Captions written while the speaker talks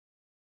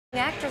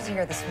Actors are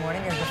here this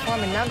morning to perform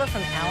a number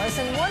from Alice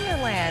in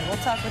Wonderland. We'll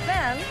talk with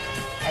them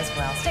as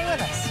well. Stay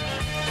with us.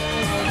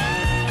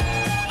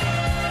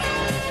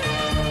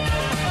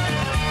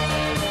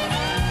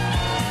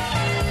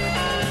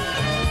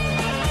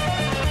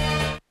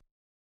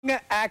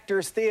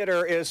 Actors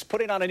Theater is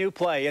putting on a new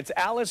play. It's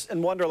Alice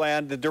in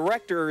Wonderland. The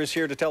director is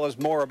here to tell us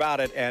more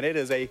about it, and it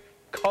is a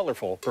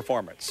colorful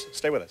performance.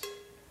 Stay with us.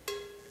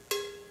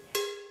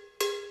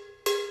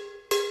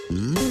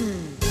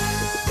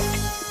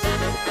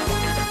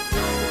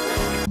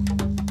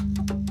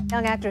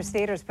 Young Actors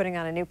Theater is putting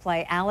on a new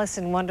play, Alice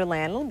in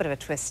Wonderland. A little bit of a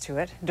twist to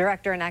it.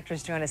 Director and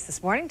actors join us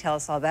this morning. Tell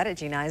us all about it.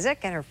 Jean Isaac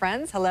and her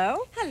friends. Hello.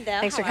 Hello.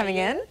 Thanks for coming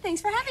in.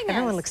 Thanks for having us.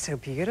 Everyone looks so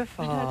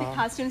beautiful. The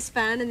costume's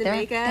fun and the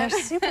makeup.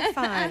 They're super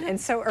fun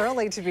and so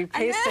early to be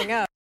pasting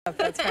up.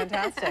 That's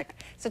fantastic.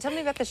 So tell me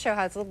about the show,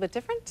 how it's a little bit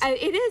different.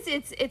 It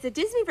is. It's a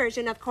Disney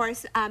version, of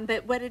course,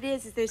 but what it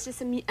is there's just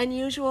some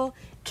unusual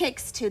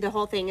kicks to the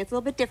whole thing. It's a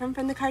little bit different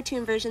from the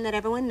cartoon version that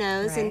everyone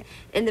knows, right.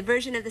 and the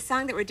version of the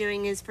song that we're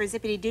doing is for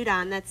Zippity Doo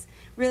Dah, and that's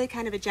really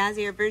kind of a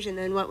jazzier version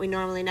than what we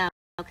normally know,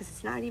 because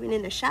it's not even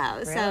in the show.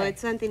 Really? So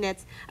it's something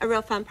that's a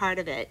real fun part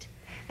of it.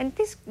 And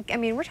these, I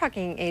mean, we're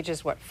talking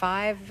ages, what,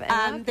 5 and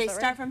up? They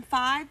start from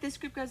 5. This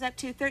group goes up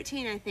to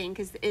 13, I think,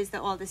 is the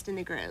oldest in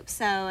the group.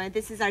 So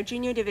this is our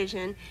junior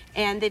division,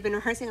 and they've been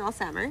rehearsing all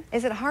summer.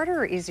 Is it harder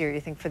or easier, you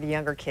think, for the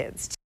younger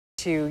kids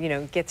to, you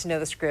know, get to know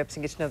the scripts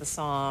and get to know the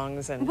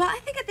songs? And well, I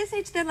think at this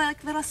age they're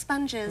like little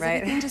sponges.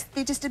 Right.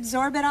 They just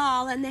absorb it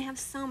all, and they have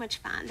so much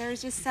fun. They're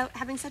just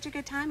having such a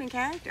good time in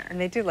character.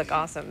 And they do look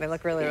awesome. They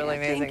look really, really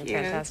amazing. Thank you.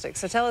 Fantastic.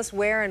 So tell us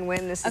where and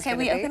when this is going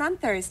to be. Okay, we open on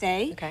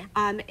Thursday. Okay.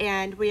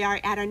 And we are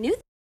at our new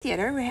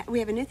theater. We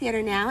have a new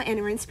theater now, and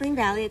we're in Spring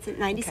Valley. It's at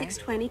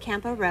 9620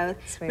 Campo Road.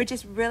 Sweet. We're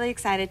just really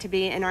excited to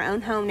be in our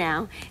own home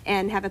now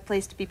and have a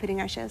place to be putting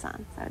our shows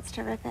on. So it's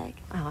terrific.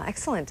 Oh,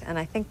 excellent. And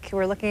I think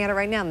we're looking at it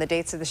right now. And the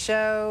dates of the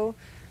show,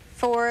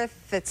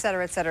 4th, et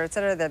cetera, et cetera, et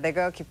cetera. There they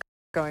go. Keep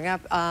going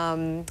up.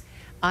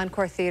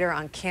 Encore Theater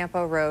on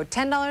Campo Road.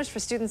 $10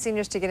 for students,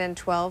 seniors to get in,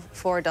 $12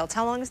 for adults.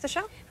 How long is the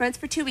show? Runs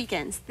for 2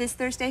 weekends. This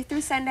Thursday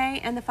through Sunday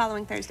and the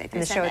following Thursday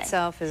through Sunday. And the show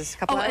itself is a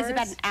couple hours? Oh, it's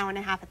about an hour and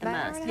a half at the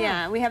About most.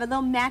 Yeah, we have a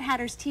little Mad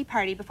Hatter's Tea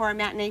Party before our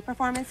matinee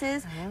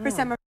performances for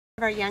some of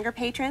our younger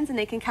patrons, and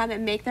they can come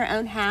and make their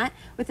own hat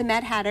with the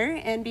Mad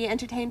Hatter and be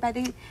entertained by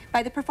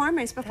the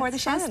performers before the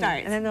show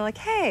starts. And then they're like,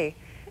 hey,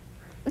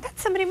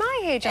 that's somebody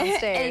my age on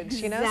stage,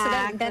 Exactly. you know,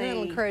 so then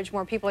it'll encourage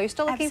more people. Are you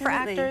still looking for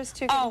actors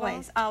to get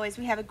involved? Always.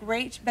 We have a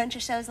great bunch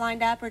of shows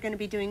lined up. We're going to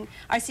be doing,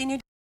 our senior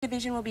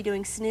division will be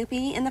doing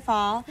Snoopy in the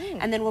fall,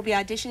 and then we'll be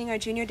auditioning our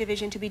junior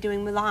division to be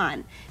doing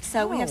Mulan.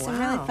 So we have some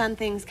really fun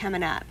things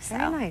coming up. So,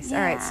 very nice. Yeah.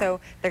 All right, so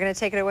they're going to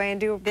take it away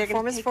and do a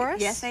performance for us?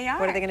 Yes, they are.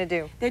 What are they going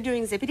to do? They're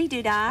doing Zippity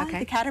Doo Dah. Okay.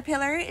 The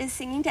caterpillar is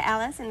singing to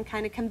Alice and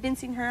kind of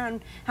convincing her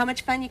on how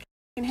much fun you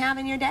can have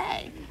in your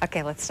day.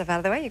 Okay, let's step out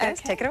of the way. You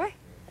guys, take it away.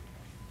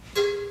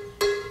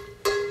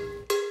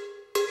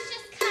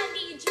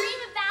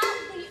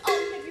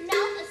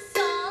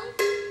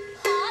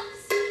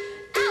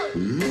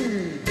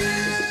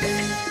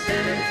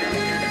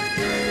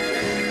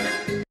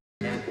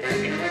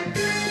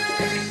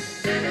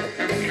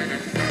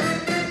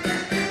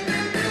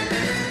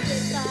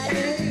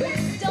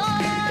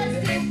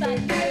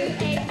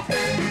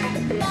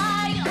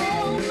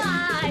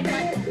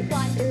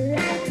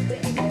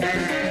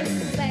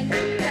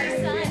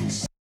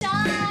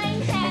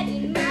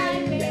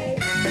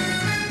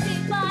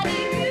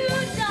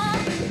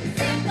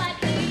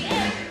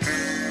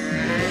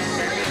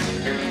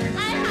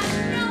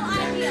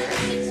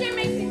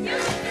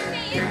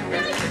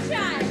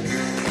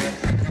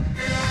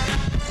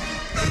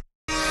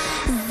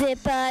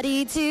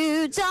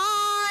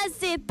 Zippity-doo-dah,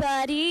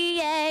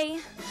 zippity-yay.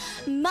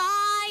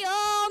 My,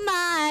 oh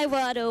my,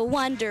 what a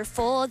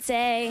wonderful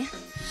day.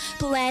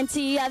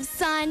 Plenty of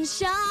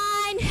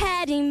sunshine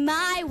heading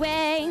my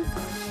way.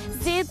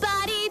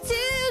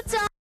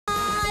 Zippity-doo-dah,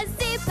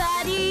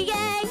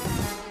 zippity-yay.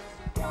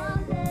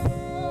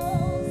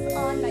 Bubbles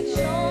on my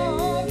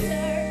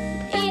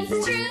shoulder. It's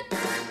true,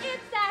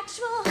 it's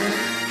actual.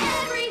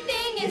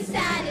 Everything is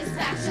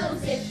satisfaction.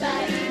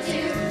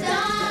 Zippity-doo-dah,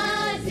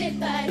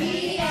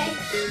 zippity-yay.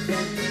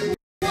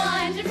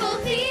 Wonderful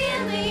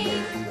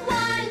feeling,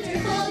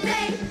 wonderful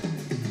day.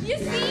 You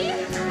see, I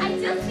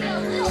do feel a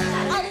little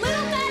better.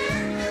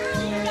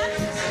 You got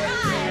to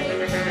try.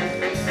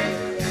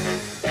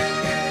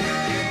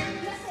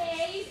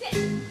 Say zip,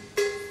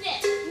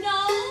 zip, no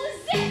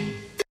zip,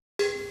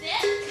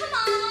 zip. Come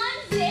on,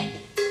 zip,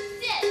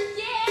 zip,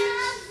 yeah,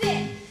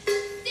 zip,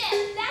 zip.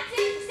 That's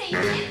it. Say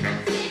zip,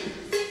 zip,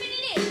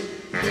 zippity-doo,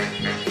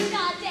 zippity-doo.